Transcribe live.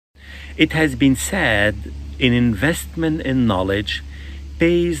It has been said, an investment in knowledge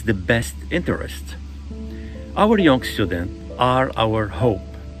pays the best interest. Our young students are our hope,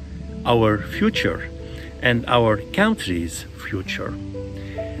 our future, and our country's future.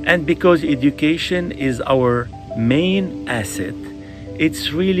 And because education is our main asset,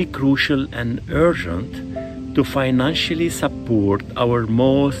 it's really crucial and urgent to financially support our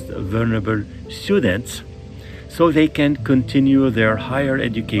most vulnerable students so they can continue their higher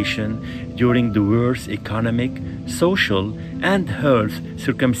education during the worst economic, social, and health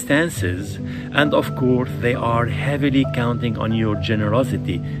circumstances. And of course, they are heavily counting on your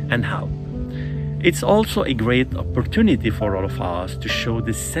generosity and help. It's also a great opportunity for all of us to show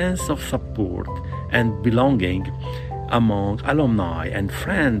the sense of support and belonging among alumni and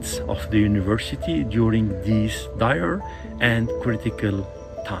friends of the university during these dire and critical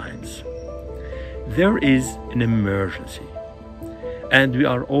times. There is an emergency, and we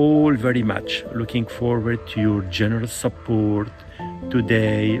are all very much looking forward to your generous support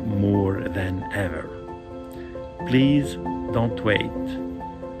today more than ever. Please don't wait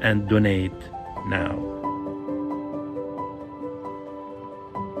and donate now.